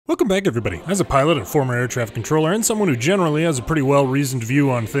Welcome back, everybody. As a pilot, a former air traffic controller, and someone who generally has a pretty well-reasoned view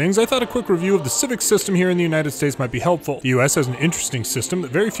on things, I thought a quick review of the CIVICS system here in the United States might be helpful. The US has an interesting system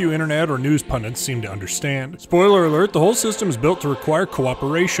that very few internet or news pundits seem to understand. Spoiler alert, the whole system is built to require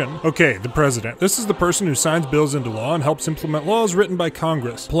cooperation. Okay, the president. This is the person who signs bills into law and helps implement laws written by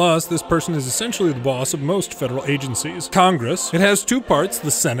Congress. Plus, this person is essentially the boss of most federal agencies. Congress. It has two parts,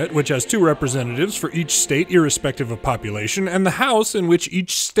 the Senate, which has 2 representatives for each state irrespective of population, and the House, in which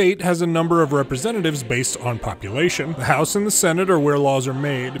each state has a number of representatives based on population. The House and the Senate are where laws are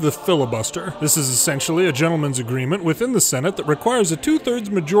made. The filibuster. This is essentially a gentleman's agreement within the Senate that requires a 2/3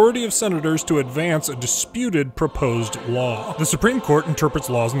 majority of senators to advance a disputed proposed law. The Supreme Court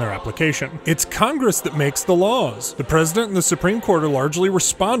interprets laws in their application. It's Congress that makes the laws. The President and the Supreme Court are largely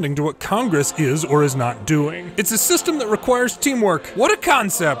responding to what Congress is or is not doing. It's a system that requires teamwork. What a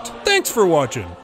concept! Thanks for watching.